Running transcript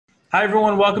Hi,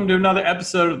 everyone. Welcome to another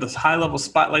episode of the High Level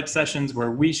Spotlight Sessions,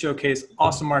 where we showcase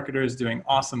awesome marketers doing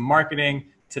awesome marketing.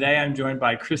 Today, I'm joined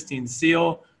by Christine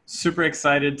Seal. Super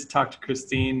excited to talk to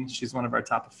Christine. She's one of our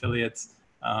top affiliates.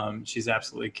 She's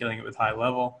absolutely killing it with High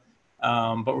Level.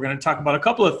 But we're going to talk about a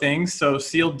couple of things. So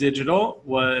Seal Digital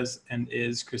was and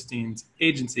is Christine's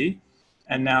agency.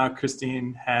 And now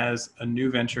Christine has a new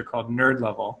venture called Nerd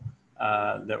Level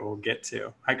that we'll get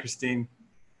to. Hi, Christine.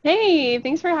 Hey,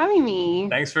 thanks for having me.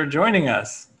 Thanks for joining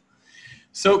us.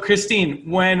 So, Christine,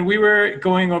 when we were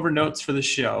going over notes for the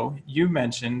show, you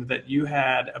mentioned that you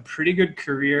had a pretty good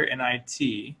career in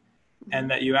IT and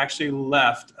that you actually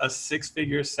left a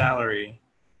six-figure salary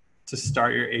to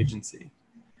start your agency.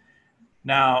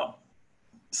 Now,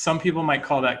 some people might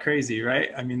call that crazy,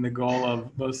 right? I mean, the goal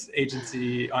of most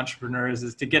agency entrepreneurs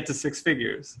is to get to six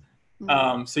figures.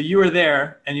 So you were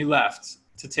there and you left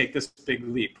to take this big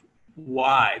leap.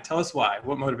 Why? Tell us why.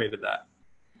 What motivated that?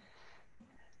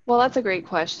 Well, that's a great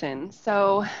question.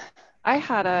 So, I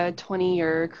had a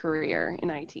 20-year career in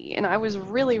IT, and I was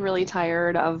really, really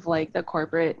tired of like the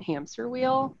corporate hamster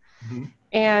wheel. Mm-hmm.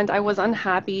 And I was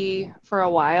unhappy for a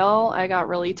while. I got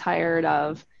really tired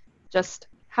of just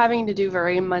having to do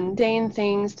very mundane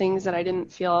things, things that I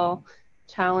didn't feel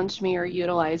challenged me or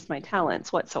utilized my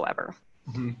talents whatsoever.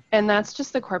 Mm-hmm. And that's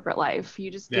just the corporate life. You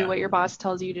just do Yeah. what your boss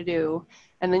tells you to do,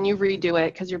 and then you redo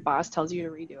it because your boss tells you to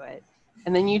redo it.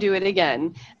 And then you do it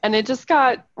again. And it just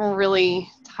got really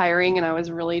tiring, and I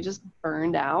was really just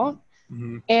burned out.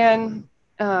 Mm-hmm. And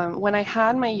when I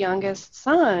had my youngest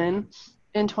son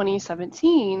in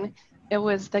 2017, it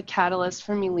was the catalyst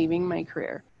for me leaving my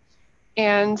career.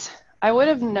 And I would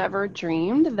have never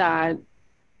dreamed that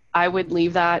I would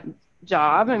leave that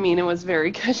job. I mean, it was a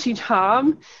very cushy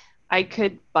job. I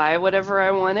could buy whatever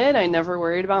I wanted. I never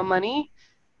worried about money.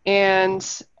 And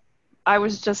I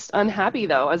was just unhappy,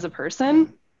 though, as a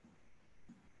person.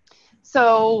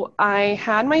 So I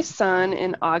had my son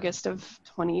in August of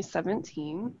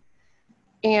 2017,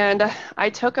 and I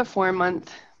took a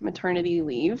 4-month maternity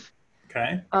leave.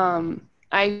 Okay.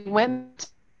 I went to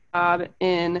a job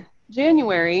in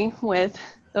January with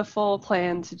the full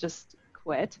plan to just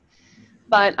quit,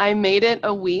 but I made it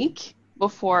a week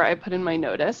before I put in my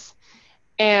notice.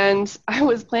 And I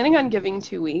was planning on giving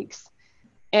 2 weeks,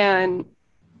 and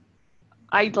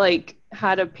I like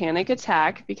had a panic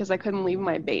attack because I couldn't leave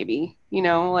my baby.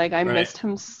 Like I Right. missed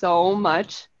him so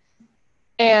much.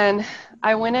 And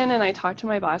I went in and I talked to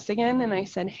my boss again and I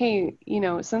said, "Hey,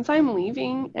 since I'm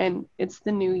leaving and it's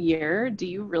the new year, do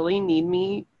you really need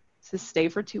me to stay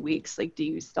for 2 weeks? Like, do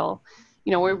you still,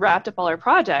 we wrapped up all our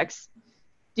projects.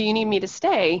 Do you need me to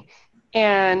stay?"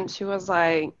 And she was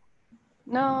like,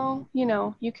 "No,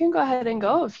 you can go ahead and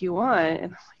go if you want."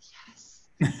 And I'm like,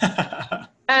 "Yes."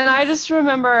 And I just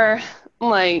remember,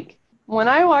 like, when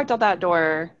I walked out that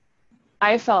door,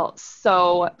 I felt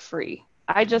so free.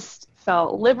 I just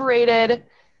felt liberated.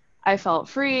 I felt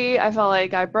free. I felt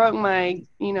like I broke my,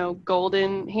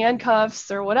 golden handcuffs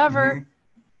or whatever.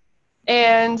 Mm-hmm.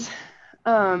 And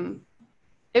um,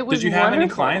 it Did was you have any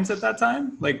wonderful. clients at that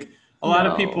time? Like a lot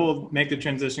of people No. make the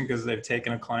transition because they've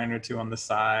taken a client or two on the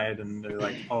side and they're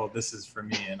like, oh, this is for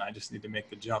me and I just need to make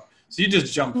the jump. So you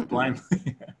just jumped Mm-mm.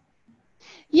 blindly.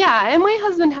 Yeah, and my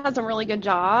husband has a really good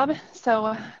job,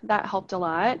 so that helped a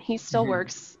lot. He still Mm-hmm.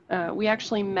 works. We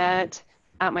actually met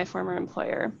at my former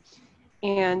employer,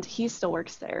 and he still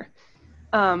works there.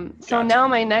 So Gotcha. now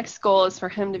my next goal is for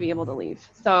him to be able to leave.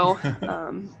 So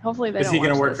hopefully they Is don't he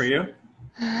going to watch work for this.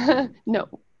 you? No,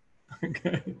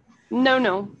 Okay. no,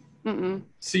 no. Mm-mm.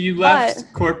 So you But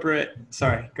left corporate.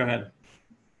 Sorry, go ahead.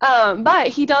 but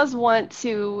he does want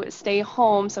to stay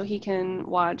home so he can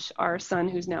watch our son,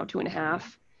 who's now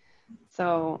 2.5.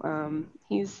 So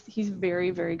he's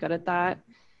very, very good at that,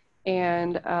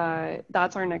 and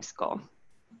that's our next goal.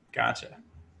 Gotcha.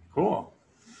 Cool.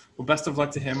 Well, best of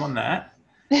luck to him on that.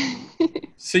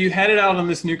 So you headed out on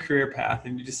this new career path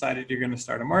and you decided you're going to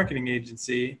start a marketing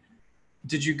agency.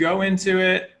 Did you go into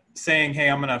it saying, hey,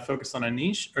 I'm going to focus on a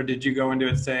niche? Or did you go into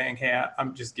it saying, hey,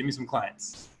 I'm just give me some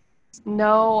clients?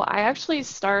 No, I actually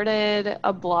started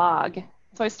a blog.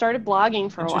 So I started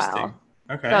blogging for a Interesting. while.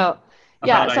 Okay. So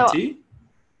yeah, About so IT?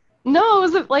 no, it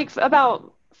was like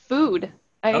about food.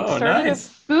 I Oh, started a nice.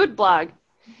 food blog.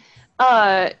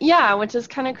 Yeah, which is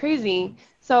kind of crazy.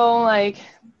 So like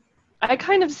I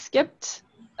kind of skipped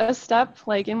a step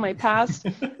like in my past.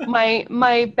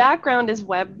 My background is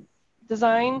web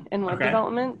design and web Okay.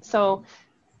 development. So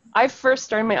I first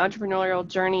started my entrepreneurial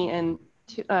journey in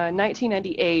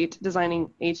 1998 designing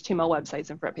HTML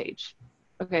websites and front page.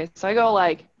 Okay, so I go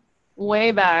like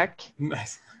way back.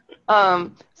 Nice.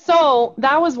 So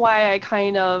that was why I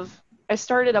kind of I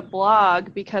started a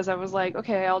blog because I was like,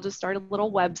 okay, I'll just start a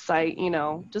little website,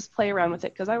 just play around with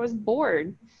it because I was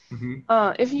bored.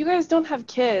 If you guys don't have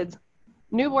kids,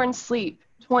 newborns sleep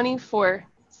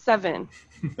 24/7.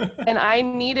 And I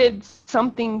needed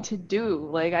something to do.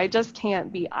 Like, I just can't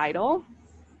be idle.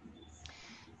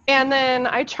 And then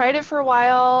I tried it for a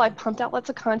while. I pumped out lots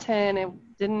of content. It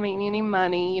didn't make me any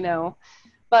money,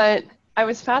 but I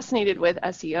was fascinated with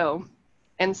SEO.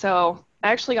 And so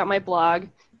I actually got my blog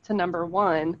to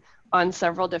 #1 on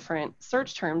several different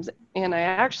search terms, and I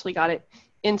actually got it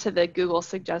into the Google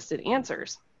suggested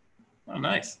answers. Oh,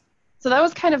 nice. So that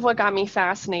was kind of what got me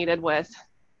fascinated with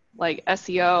like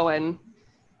SEO and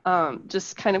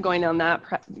just kind of going down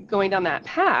that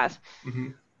path.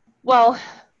 Well,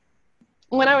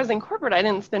 when I was in corporate, I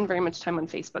didn't spend very much time on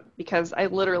Facebook because I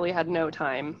literally had no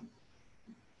time.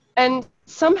 And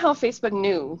somehow Facebook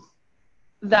knew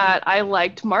that I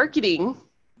liked marketing.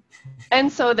 And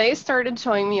so they started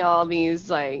showing me all these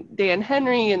like Dan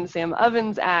Henry and Sam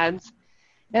Ovens ads.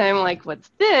 And I'm like, what's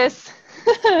this?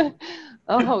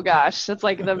 Oh gosh, that's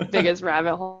like the biggest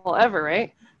rabbit hole ever,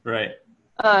 right? Right.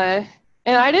 And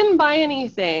I didn't buy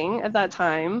anything at that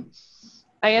time.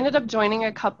 I ended up joining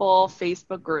a couple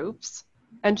Facebook groups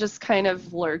and just kind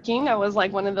of lurking. I was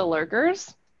like one of the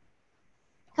lurkers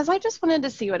because I just wanted to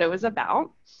see what it was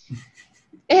about.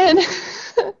 And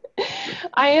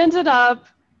I ended up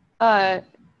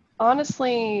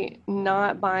honestly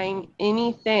not buying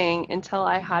anything until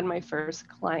I had my first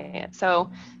client.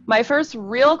 So my first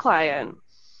real client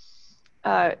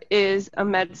is a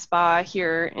med spa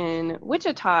here in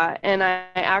Wichita, and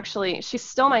she's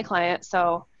still my client.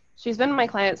 So she's been my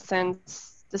client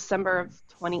since December of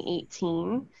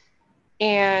 2018,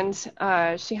 and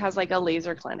she has like a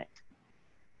laser clinic.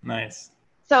 Nice.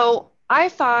 So I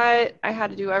thought I had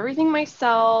to do everything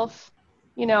myself.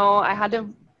 I had to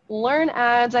learn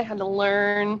ads. I had to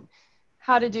learn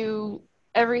how to do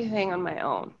everything on my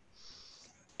own.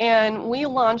 And we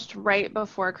launched right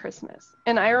before Christmas.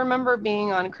 And I remember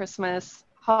being on Christmas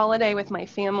holiday with my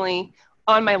family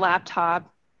on my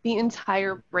laptop the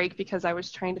entire break because I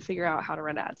was trying to figure out how to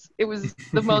run ads. It was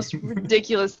the most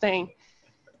ridiculous thing.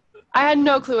 I had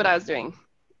no clue what I was doing,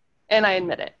 and I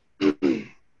admit it.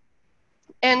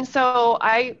 And so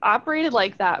I operated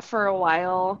like that for a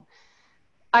while.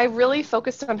 I really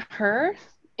focused on her,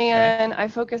 and I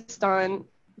focused on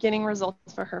getting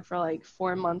results for her for like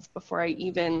 4 months before I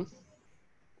even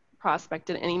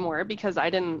prospected anymore because I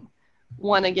didn't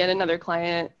want to get another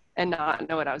client and not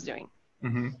know what I was doing.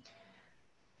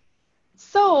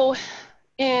 So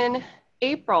in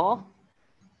April,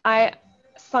 I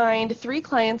signed 3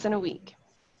 clients in a week,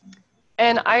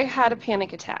 and I had a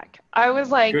panic attack. I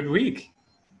was like, good week.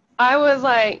 I was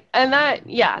like, and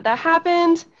that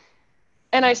happened.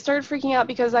 And I started freaking out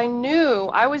because I knew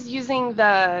I was using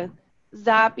the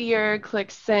Zapier,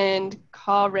 ClickSend,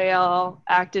 CallRail,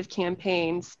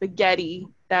 ActiveCampaign, spaghetti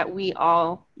that we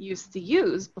all used to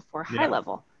use before High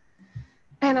Level.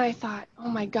 And I thought, oh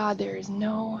my God, there is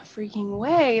no freaking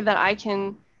way that I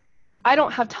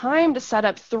don't have time to set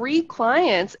up 3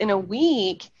 clients in a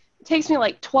week. It takes me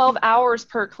like 12 hours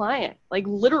per client, like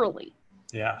literally.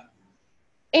 Yeah.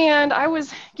 And I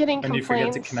was getting complaints. And you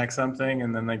forget to connect something,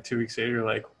 and then like 2 weeks later, you're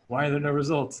like, why are there no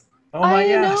results? Oh my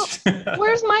gosh.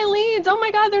 Where's my leads? Oh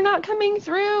my God, they're not coming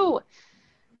through.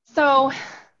 So,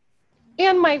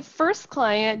 and my first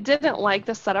client didn't like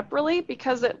the setup really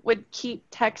because it would keep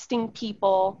texting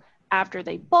people after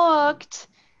they booked,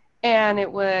 and it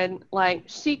would like,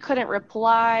 she couldn't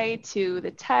reply to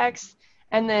the text.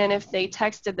 And then if they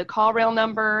texted the CallRail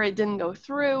number, it didn't go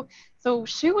through. So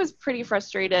she was pretty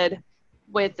frustrated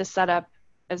with the setup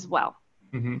as well.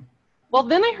 Well,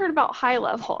 then I heard about High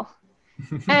Level,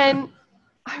 and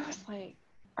I was like,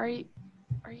 are you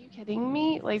kidding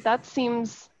me? Like, that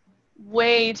seems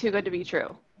way too good to be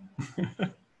true.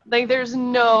 Like, there's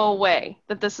no way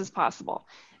that this is possible.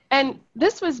 And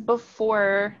this was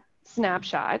before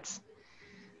Snapshots.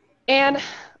 And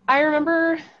I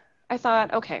remember I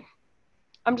thought, okay,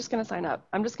 I'm just going to sign up.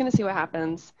 I'm just going to see what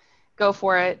happens. Go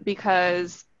for it,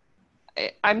 because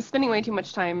I'm spending way too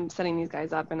much time setting these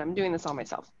guys up, and I'm doing this all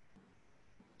myself.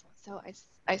 So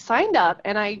I signed up,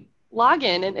 and I log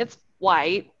in, and it's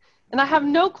white, and I have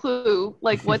no clue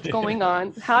like what's going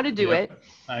on, how to do it.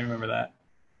 I remember that.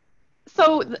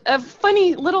 So a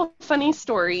funny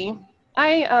story.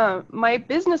 My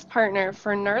business partner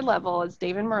for Nerd Level is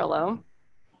David Murillo,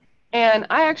 and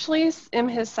I actually am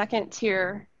his 2nd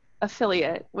tier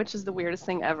affiliate, which is the weirdest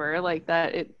thing ever, like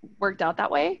that it worked out that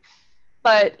way.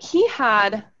 But he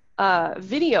had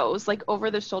videos, like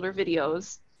over-the-shoulder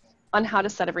videos, on how to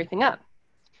set everything up.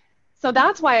 So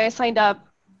that's why I signed up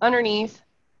underneath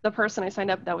the person I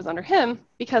signed up that was under him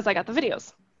because I got the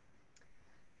videos.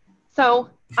 So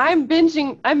I'm binge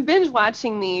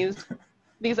watching these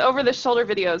over the shoulder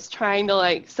videos, trying to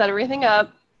like set everything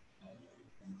up.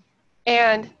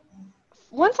 And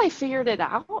once I figured it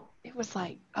out, it was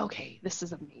like, okay, this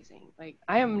is amazing. Like,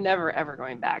 I am never ever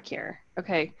going back here.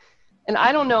 Okay. And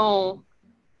I don't know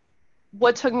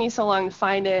what took me so long to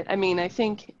find it. I mean, I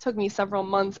think it took me several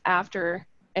months after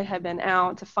it had been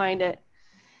out to find it,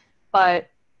 but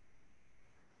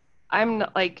I'm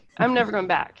never going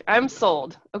back. I'm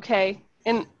sold. Okay.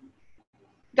 And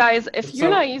guys, if you're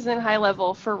not using high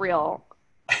level for real,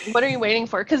 what are you waiting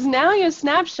for? Because now you have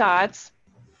snapshots,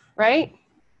 right?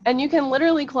 And you can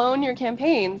literally clone your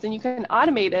campaigns and you can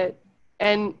automate it,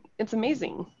 and it's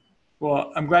amazing.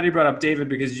 Well, I'm glad you brought up David,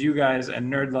 because you guys at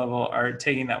Nerd Level are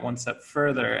taking that one step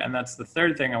further, and that's the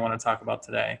third thing I want to talk about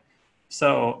today.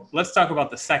 So let's talk about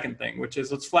the second thing, which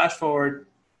is, let's flash forward.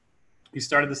 You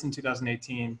started this in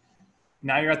 2018.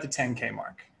 Now you're at the 10K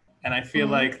mark. And I feel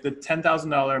like the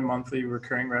 $10,000 monthly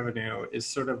recurring revenue is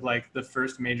sort of like the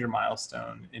first major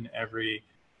milestone in every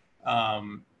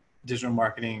digital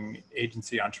marketing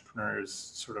agency entrepreneur's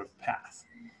sort of path.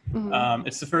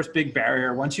 It's the first big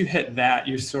barrier. Once you hit that,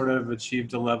 you sort of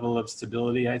achieved a level of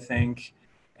stability, I think.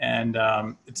 And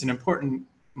it's an important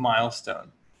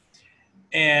milestone.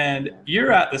 And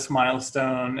you're at this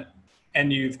milestone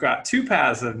and you've got two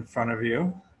paths in front of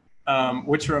you,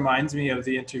 which reminds me of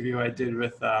the interview I did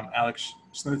with Alex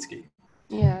Schlutsky,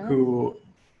 who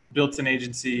built an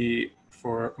agency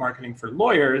for marketing for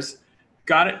lawyers,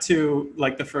 got it to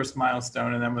like the first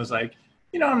milestone, and then was like,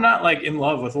 you know, I'm not like in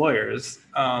love with lawyers.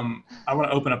 I want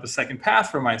to open up a second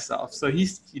path for myself. So he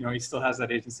still has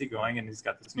that agency going, and he's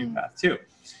got this new path too.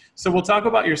 So we'll talk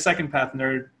about your second path,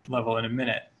 Nerd Level, in a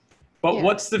minute. But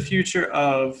what's the future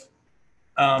of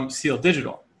Seal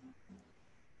Digital?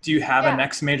 Do you have a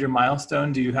next major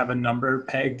milestone? Do you have a number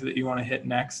pegged that you want to hit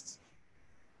next?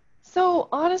 So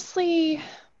honestly,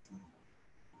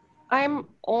 I'm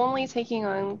only taking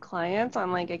on clients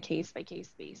on like a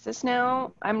case-by-case basis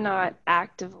now. I'm not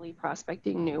actively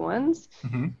prospecting new ones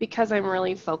because I'm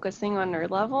really focusing on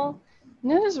Nerd Level.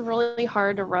 And it is really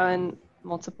hard to run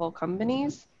multiple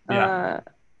companies.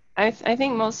 I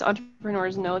think most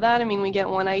entrepreneurs know that. I mean, we get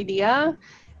one idea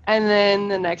and then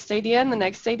the next idea and the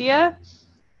next idea.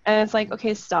 And it's like,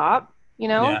 okay, stop, you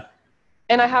know? Yeah.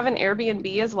 And I have an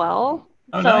Airbnb as well.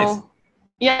 Oh, nice.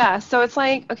 Yeah, so it's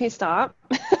like, okay, stop.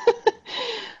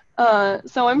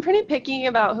 So I'm pretty picky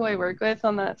about who I work with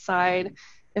on that side.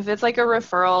 If it's like a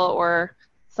referral or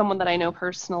someone that I know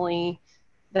personally,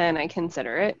 then I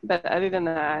consider it. But other than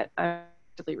that, I'm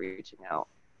actively reaching out.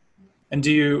 And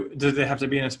do they have to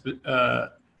be in a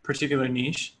particular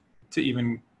niche to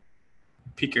even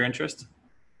pique your interest?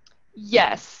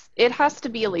 Yes, it has to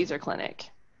be a laser clinic.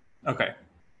 Okay.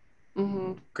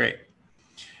 Great.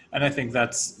 And I think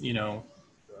that's,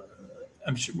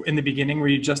 I'm sure in the beginning, were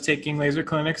you just taking laser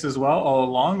clinics as well all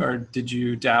along, or did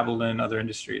you dabble in other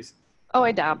industries? Oh,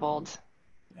 I dabbled.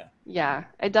 Yeah,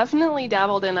 I definitely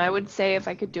dabbled, and I would say if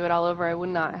I could do it all over, I would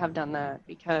not have done that,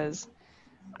 because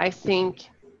I think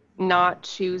not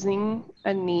choosing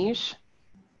a niche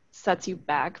sets you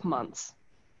back months,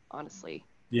 honestly.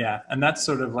 Yeah, and that's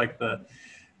sort of like the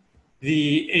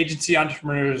agency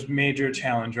entrepreneur's major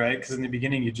challenge, right? Because in the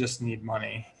beginning, you just need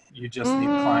money. You just need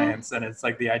clients. And it's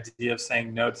like the idea of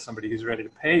saying no to somebody who's ready to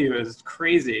pay you is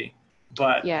crazy.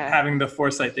 But having the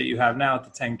foresight that you have now at the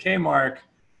 10K mark,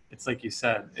 it's like you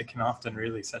said, it can often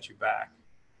really set you back.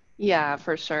 Yeah,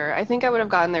 for sure. I think I would have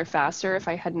gotten there faster if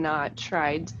I had not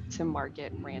tried to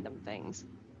market random things.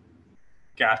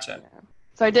 Gotcha. Yeah.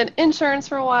 So I did insurance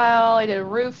for a while. I did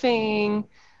roofing.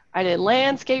 I did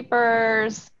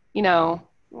landscapers.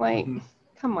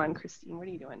 Come on, Christine, what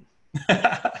are you doing?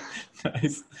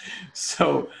 Nice.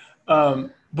 So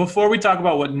before we talk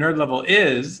about what Nerd Level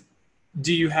is,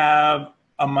 do you have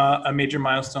a major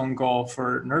milestone goal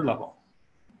for Nerd Level?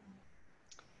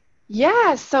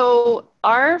 Yeah, so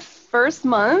our first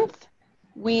month,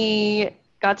 we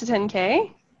got to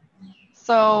 10K.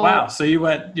 So wow, so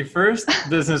your first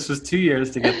business was 2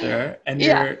 years to get there, and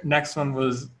your next one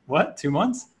was what, 2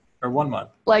 months or 1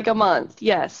 month? Like a month,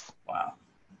 yes. Wow.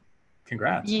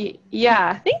 Congrats.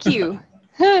 Yeah, thank you.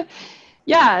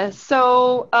 Yeah,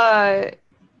 so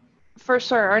for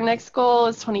sure, our next goal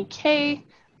is 20K.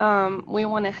 We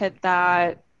want to hit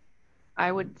that,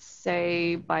 I would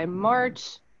say, by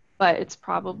March, but it's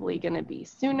probably going to be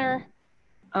sooner.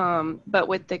 But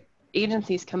with the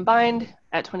agencies combined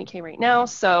at 20K right now,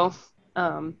 so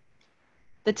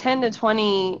the 10 to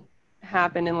 20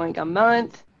 happened in like a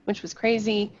month, which was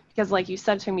crazy because, like you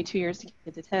said, it took me 2 years to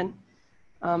get to 10.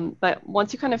 But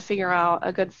once you kind of figure out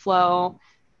a good flow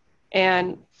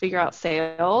and figure out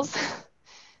sales,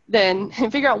 then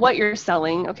figure out what you're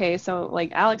selling. Okay, so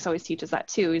like Alex always teaches that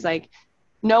too. He's like,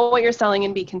 know what you're selling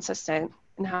and be consistent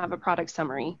and have a product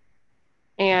summary.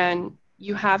 And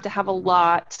you have to have a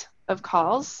lot of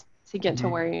calls to get to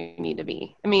where you need to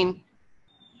be. I mean,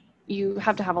 you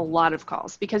have to have a lot of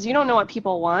calls because you don't know what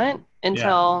people want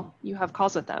until you have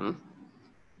calls with them.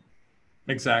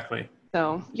 Exactly.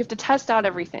 So you have to test out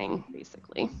everything,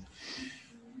 basically.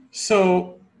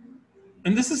 So,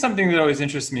 and this is something that always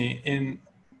interests me.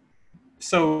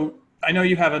 So I know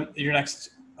you have your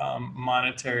next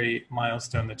monetary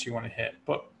milestone that you want to hit,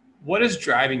 but what is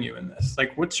driving you in this?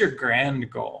 Like, what's your grand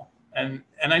goal? And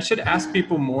I should ask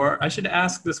people more. I should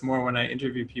ask this more when I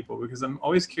interview people because I'm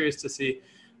always curious to see,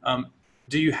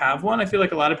 do you have one? I feel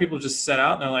like a lot of people just set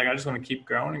out and they're like, I just want to keep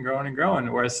growing and growing and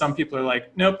growing. Whereas some people are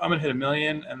like, nope, I'm going to hit 1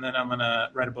 million and then I'm going to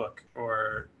write a book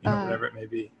or whatever it may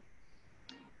be.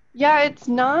 Yeah, it's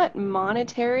not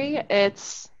monetary.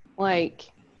 It's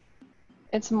like,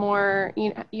 it's more,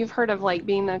 you've heard of like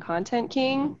being the content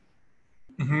king,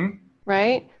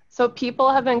 right? So people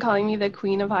have been calling me the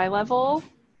queen of high level.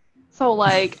 So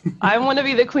like, I want to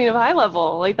be the queen of high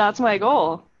level. Like that's my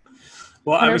goal.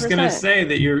 Well, 100%. I was going to say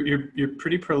that you're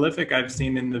pretty prolific. I've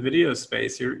seen in the video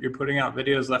space, you're putting out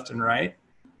videos left and right,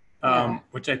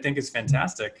 which I think is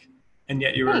fantastic. And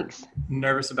yet you were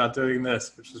nervous about doing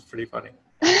this, which is pretty funny.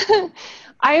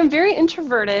 I am very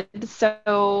introverted,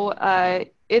 so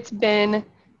it's been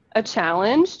a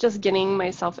challenge just getting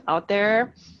myself out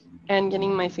there and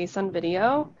getting my face on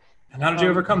video. And how did you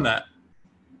overcome that?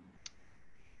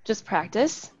 Just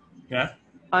practice. Yeah.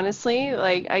 Honestly,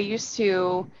 like I used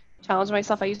to challenge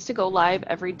myself. I used to go live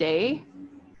every day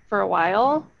for a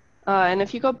while. And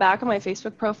if you go back on my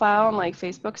Facebook profile and like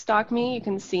Facebook stalk me, you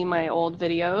can see my old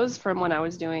videos from when I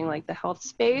was doing like the health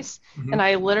space. And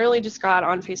I literally just got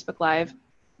on Facebook Live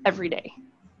every day.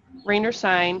 Rain or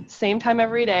shine, same time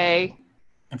every day.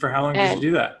 And for how long did you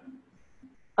do that?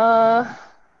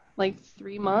 Like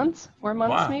 3 months, 4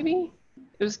 months maybe.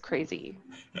 It was crazy.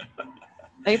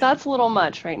 Like that's a little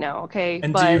much right now, okay?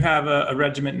 And do you have a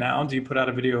regiment now? Do you put out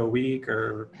a video a week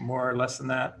or more or less than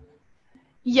that?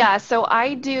 Yeah, so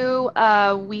I do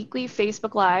a weekly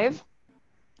Facebook Live,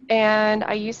 and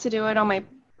I used to do it on my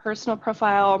personal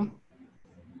profile.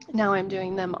 Now I'm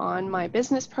doing them on my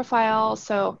business profile.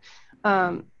 So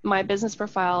my business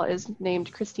profile is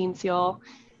named Christine Seal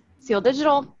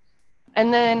Digital.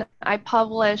 And then I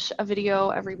publish a video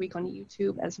every week on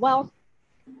YouTube as well.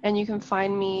 And you can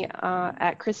find me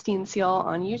at Christine Seal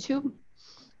on YouTube.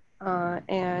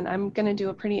 And I'm going to do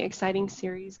a pretty exciting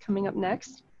series coming up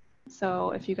next. So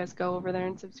if you guys go over there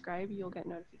and subscribe, you'll get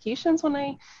notifications when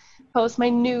I post my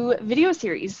new video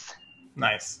series.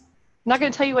 Nice. I'm not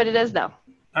going to tell you what it is, though.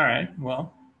 All right.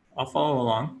 Well, I'll follow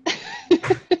along.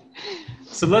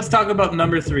 So let's talk about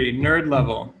number 3, nerd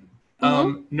level.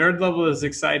 Nerd level is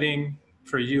exciting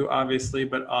for you, obviously,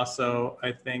 but also,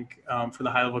 I think, for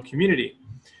the high level community.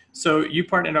 So you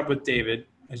partnered up with David,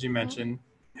 as you mentioned,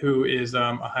 who is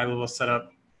a high level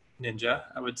setup ninja,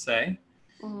 I would say.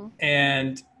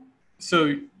 And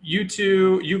so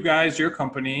you guys, your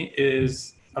company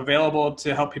is available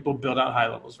to help people build out high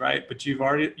levels, right? But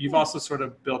you've also sort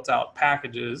of built out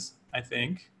packages, I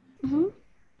think.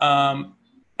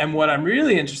 And what I'm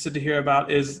really interested to hear about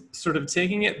is sort of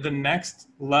taking it the next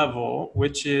level,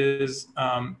 which is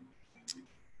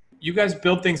you guys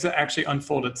build things that actually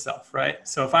unfold itself, right?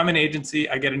 So if I'm an agency,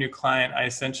 I get a new client, I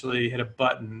essentially hit a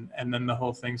button and then the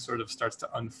whole thing sort of starts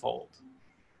to unfold.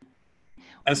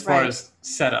 As far as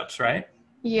setups, right?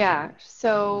 Yeah,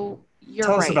 so you're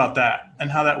right. Tell us about that and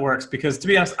how that works, because to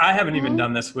be honest, I haven't even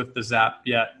done this with the Zap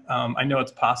yet. I know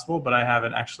it's possible, but I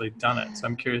haven't actually done it. So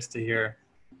I'm curious to hear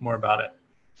more about it.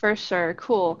 For sure,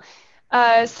 cool.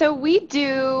 So we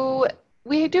do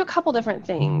a couple different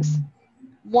things.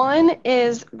 One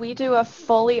is we do a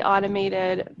fully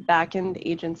automated back-end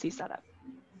agency setup.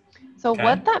 So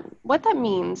what that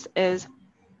means is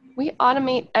we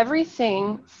automate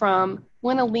everything from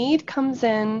when a lead comes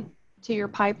in to your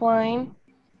pipeline,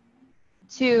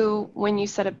 to when you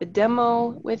set up a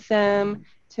demo with them,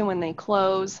 to when they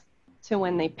close, to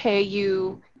when they pay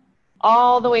you,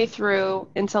 all the way through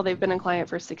until they've been a client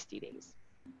for 60 days.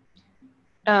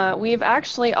 We've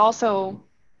actually also,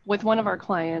 with one of our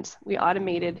clients, we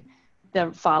automated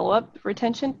the follow-up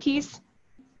retention piece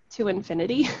to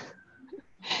infinity.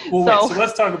 Well, so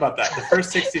let's talk about that, the first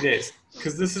 60 days,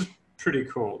 because this is pretty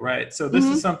cool, right? So this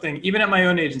is something, even at my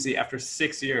own agency, after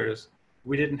 6 years,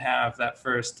 we didn't have that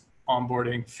first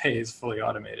onboarding phase fully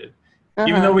automated.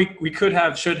 Even though we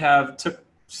should have, took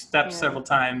steps several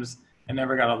times and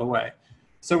never got out of the way.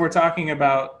 So we're talking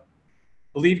about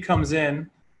a lead comes in,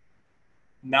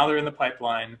 now they're in the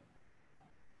pipeline,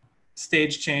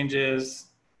 stage changes,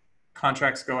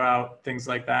 contracts go out, things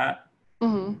like that.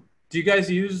 Mm-hmm. Do you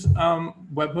guys use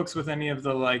webhooks with any of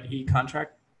the like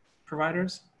e-contract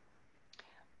providers?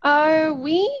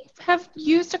 We have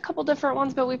used a couple different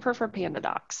ones, but we prefer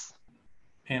PandaDocs.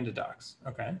 PandaDocs.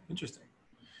 Okay, interesting.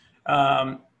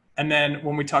 And then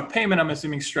when we talk payment, I'm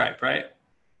assuming Stripe, right?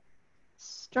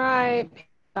 Stripe,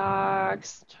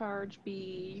 Docs,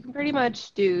 ChargeBee. You can pretty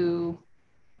much do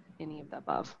any of the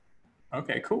above.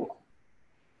 Okay, cool.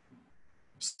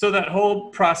 So that whole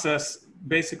process,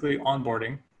 basically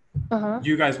onboarding,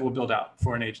 you guys will build out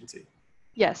for an agency.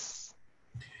 Yes.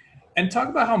 And talk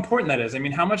about how important that is. I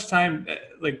mean, how much time,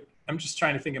 like, I'm just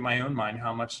trying to think in my own mind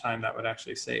how much time that would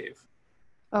actually save.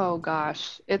 Oh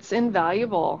gosh, it's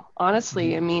invaluable.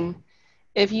 Honestly, I mean,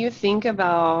 if you think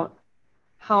about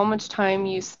how much time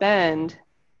you spend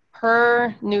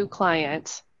per new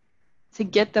client to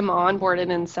get them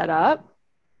onboarded and set up,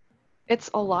 it's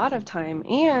a lot of time.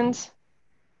 And,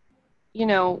 you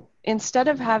know, instead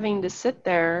of having to sit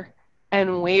there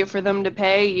and wait for them to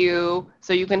pay you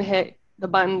so you can hit the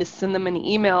button to send them an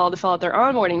email to fill out their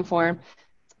onboarding form,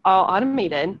 it's all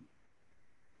automated.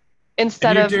 Instead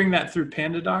and you're of doing that through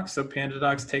PandaDocs, so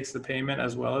PandaDocs takes the payment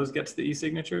as well as gets the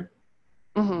e-signature?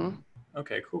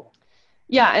 Okay, cool.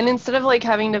 Yeah, and instead of like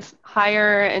having to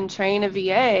hire and train a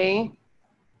VA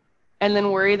and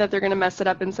then worry that they're going to mess it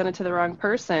up and send it to the wrong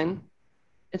person,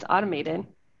 it's automated.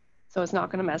 So it's not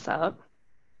going to mess up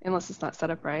unless it's not set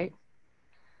up right.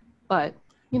 But,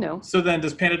 you know. So then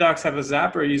does PandaDocs have a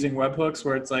Zap or using webhooks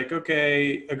where it's like,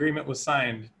 okay, agreement was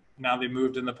signed. Now they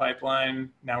moved in the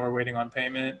pipeline. Now we're waiting on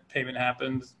payment. Payment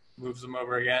happens, moves them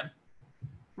over again.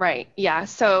 Right. Yeah.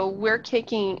 So we're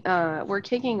kicking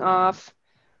off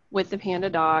with the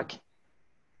PandaDoc,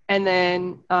 and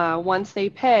then once they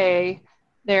pay,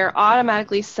 they're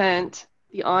automatically sent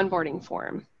the onboarding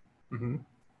form.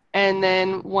 And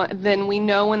then we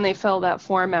know when they fill that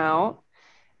form out,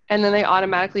 and then they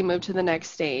automatically move to the next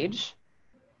stage,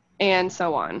 and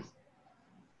so on.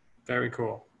 Very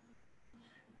cool.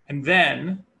 And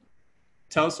then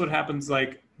tell us what happens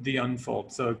like the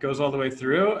unfold. So it goes all the way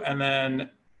through, and then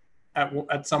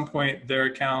at some point their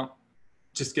account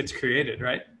just gets created,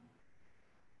 right?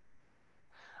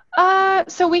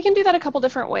 So we can do that a couple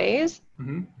different ways.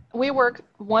 We work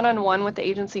one-on-one with the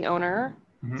agency owner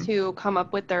to come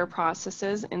up with their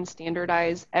processes and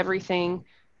standardize everything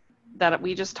that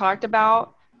we just talked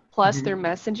about, plus their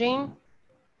messaging.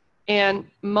 And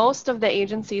most of the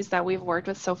agencies that we've worked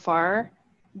with so far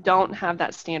don't have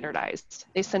that standardized.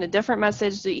 They send a different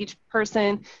message to each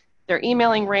person. They're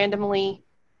emailing randomly.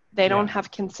 They don't have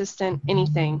consistent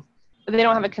anything. They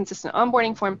don't have a consistent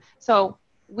onboarding form. So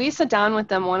we sit down with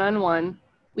them one-on-one.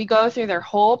 We go through their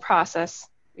whole process.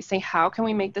 We say, how can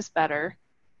we make this better?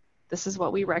 This is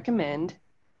what we recommend.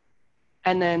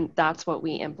 And then that's what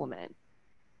we implement.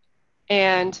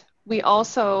 And we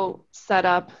also set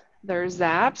up their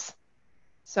Zaps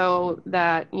so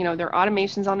that, you know, their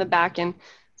automations on the back end,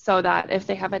 so that if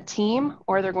they have a team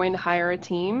or they're going to hire a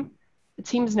team, the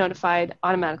team is notified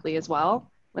automatically as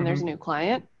well when there's a new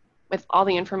client with all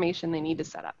the information they need to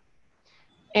set up.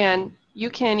 And you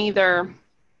can either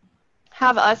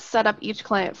have us set up each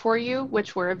client for you,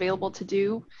 which we're available to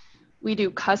do. We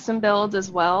do custom builds as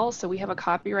well. So we have a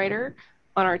copywriter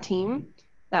on our team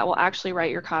that will actually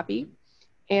write your copy.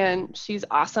 And she's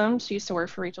awesome. She used to work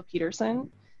for Rachel Peterson.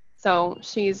 So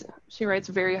she writes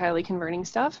very highly converting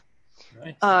stuff.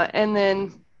 Nice. And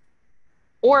then,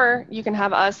 or you can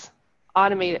have us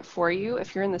automate it for you.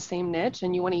 If you're in the same niche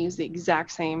and you want to use the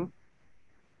exact same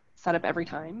setup every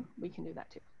time, we can do that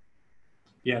too.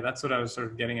 Yeah, that's what I was sort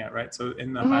of getting at, right? So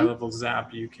in the high-level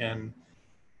Zap, you can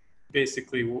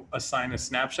basically assign a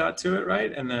snapshot to it,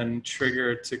 right? And then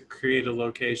trigger to create a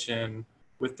location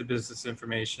with the business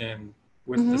information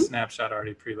with the snapshot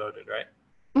already preloaded,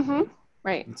 right?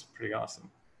 Right. It's pretty awesome.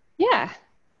 Yeah.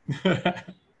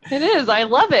 It is. I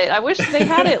love it. I wish they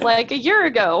had it like a year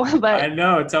ago, but I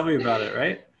know. Tell me about it,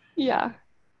 right? Yeah.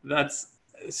 That's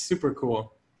super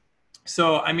cool.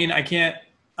 So, I mean, I can't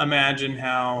imagine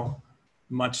how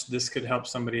much this could help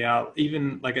somebody out.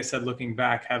 Even, like I said, looking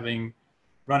back, having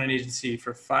run an agency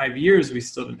for 5 years, we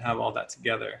still didn't have all that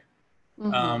together.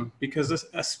 Because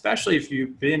especially if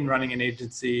you've been running an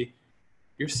agency,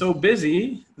 you're so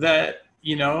busy that,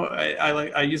 you know,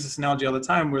 I use this analogy all the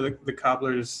time where the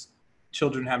cobbler's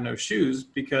children have no shoes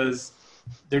because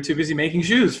they're too busy making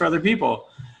shoes for other people.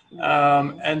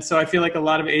 And so I feel like a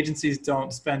lot of agencies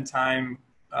don't spend time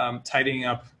tidying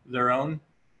up their own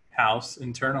house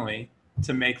internally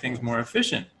to make things more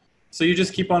efficient. So you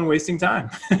just keep on wasting time.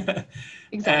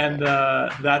 Exactly. And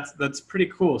that's pretty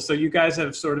cool. So you guys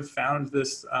have sort of found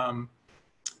this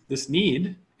this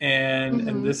need, and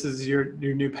Hmm. this is your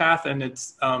new path, and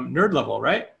it's Nerd Level,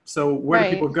 right? So where do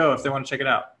Right. people go if they want to check it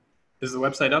out? Is the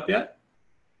website up yet?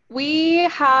 We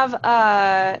have,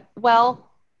 well,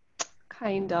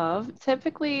 kind of.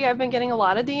 Typically, I've been getting a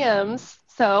lot of DMs.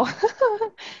 So,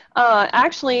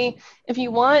 actually, if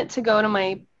you want to go to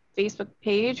my Facebook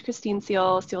page, Christine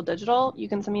Seal, Seal Digital, you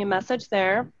can send me a message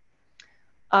there.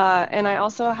 And I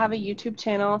also have a YouTube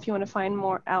channel if you want to find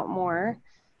more.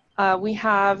 We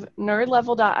have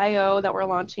nerdlevel.io that we're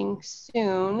launching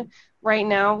soon. Right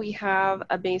now, we have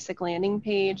a basic landing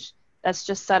page that's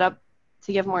just set up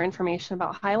to give more information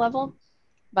about high level,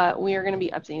 but we are going to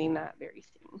be updating that very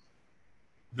soon.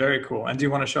 Very cool. And do you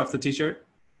want to show off the t-shirt?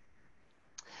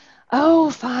 Oh,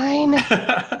 fine.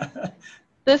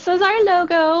 This is our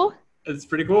logo. It's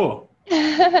pretty cool.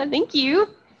 Thank you.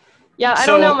 Yeah, I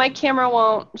don't know. So My camera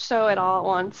won't show it all at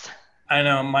once. I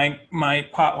know my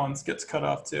Hot Ones gets cut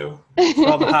off too. For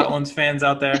all the Hot Ones fans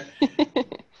out there.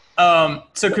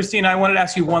 So Christine, I wanted to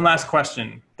ask you one last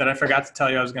question that I forgot to tell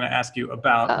you I was going to ask you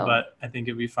about, Oh, but I think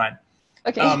it'd be fine.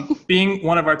 okay. Being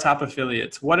one of our top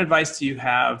affiliates, what advice do you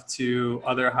have to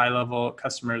other high-level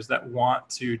customers that want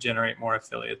to generate more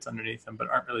affiliates underneath them, but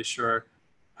aren't really sure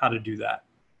how to do that?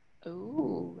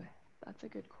 Ooh, that's a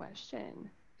good question.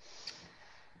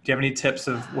 Do you have any tips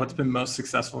of what's been most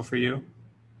successful for you?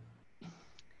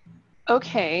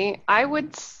 Okay, I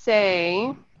would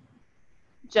say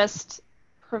just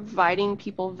providing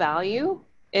people value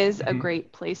is a Hmm.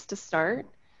 great place to start.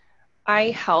 I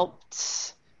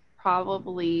helped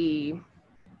probably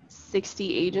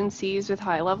 60 agencies with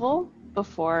high level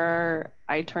before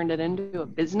I turned it into a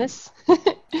business.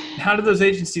 How do those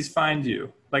agencies find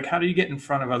you? Like, how do you get in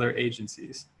front of other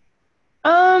agencies?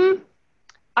 Um,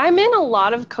 I'm in a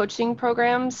lot of coaching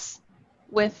programs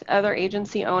with other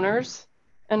agency owners.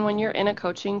 And when you're in a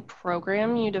coaching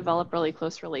program, you develop really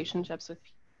close relationships with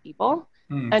people.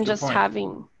 And Good just point.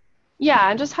 having, yeah,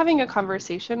 and just having a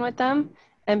conversation with them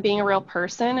and being a real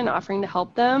person and offering to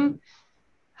help them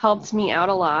helped me out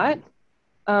a lot.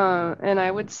 And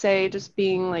I would say just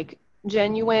being like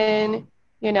genuine,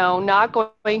 not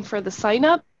going for the sign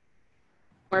up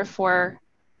or for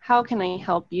how can I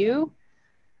help you?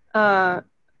 Uh,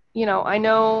 I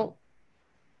know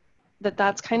that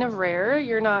that's kind of rare.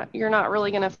 You're not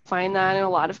really going to find that in a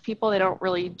lot of people. They don't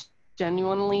really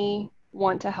genuinely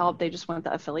want to help. They just want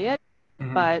the affiliate.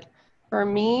 Hmm. But for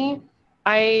me,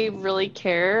 I really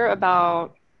care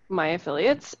about my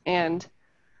affiliates and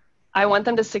I want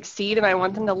them to succeed and I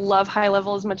want them to love high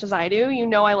level as much as I do.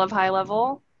 I love high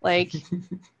level. Like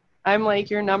I'm like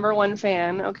your number one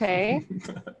fan, okay?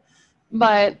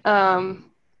 But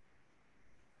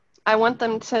I want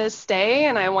them to stay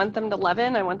and I want them to love it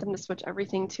and I want them to switch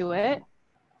everything to it.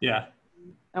 Yeah.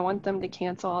 I want them to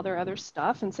cancel all their other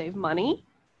stuff and save money.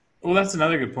 Well, that's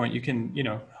another good point. You can,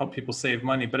 help people save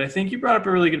money. But I think you brought up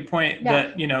a really good point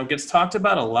Yeah. that, gets talked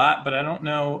about a lot, but I don't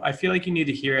know. I feel like you need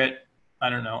to hear it, I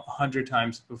don't know, 100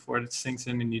 times before it sinks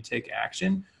in and you take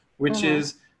action, which Mm-hmm.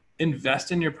 is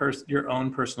invest in your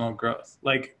own personal growth.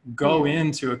 Like go Yeah.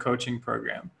 into a coaching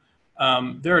program.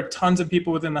 There are tons of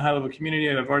people within the high level community.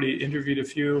 I've already interviewed a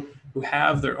few who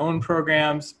have their own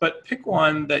programs, but pick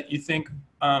one that you think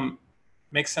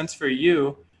makes sense for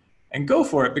you and go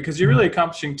for it because you're really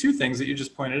accomplishing two things that you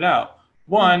just pointed out.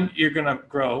 Mm-hmm. One, you're going to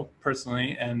grow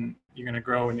personally and you're going to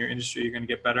grow in your industry. You're going to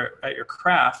get better at your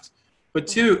craft. But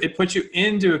two, it puts you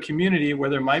into a community where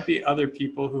there might be other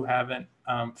people who haven't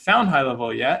found high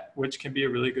level yet, which can be a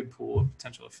really good pool of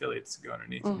potential affiliates to go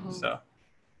underneath you. Mm-hmm. So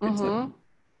good tip.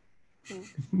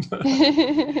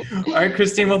 Mm-hmm. All right,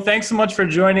 Christine. Well, thanks so much for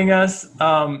joining us.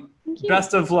 Thank you.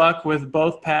 Best of luck with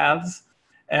both paths.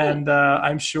 And Thanks.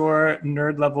 I'm sure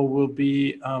Nerd Level will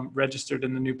be registered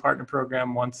in the new partner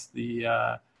program once the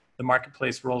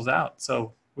marketplace rolls out.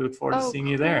 So we look forward to Oh, seeing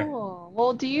you there. cool.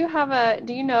 Well, do you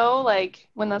know like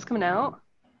when that's coming out?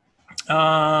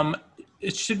 Um,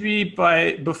 it should be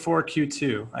before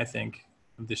Q2, I think,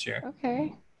 of this year. Okay.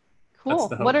 That's Cool.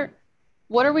 the What hope. are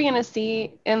what are we gonna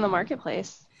see in the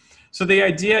marketplace? So the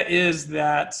idea is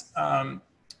that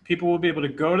people will be able to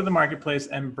go to the marketplace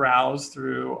and browse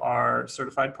through our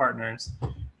certified partners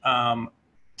um,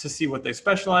 to see what they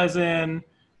specialize in,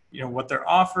 what they're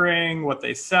offering, what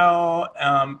they sell,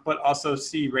 but also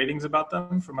see ratings about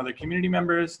them from other community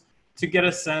members to get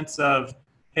a sense of,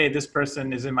 hey, this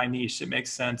person is in my niche. It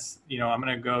makes sense. I'm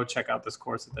going to go check out this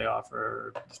course that they offer,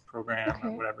 or this program, or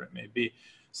Okay. whatever it may be.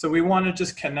 So we want to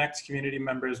just connect community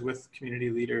members with community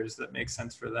leaders that make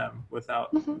sense for them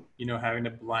without, having to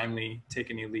blindly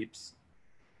take any leaps.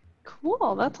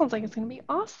 Cool. That sounds like it's going to be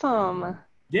awesome.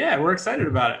 Yeah, we're excited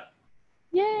about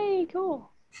Yay, cool.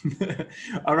 it.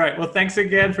 All right. Well, thanks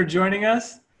again for joining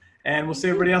us, and we'll see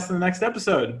everybody else in the next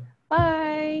episode. Bye.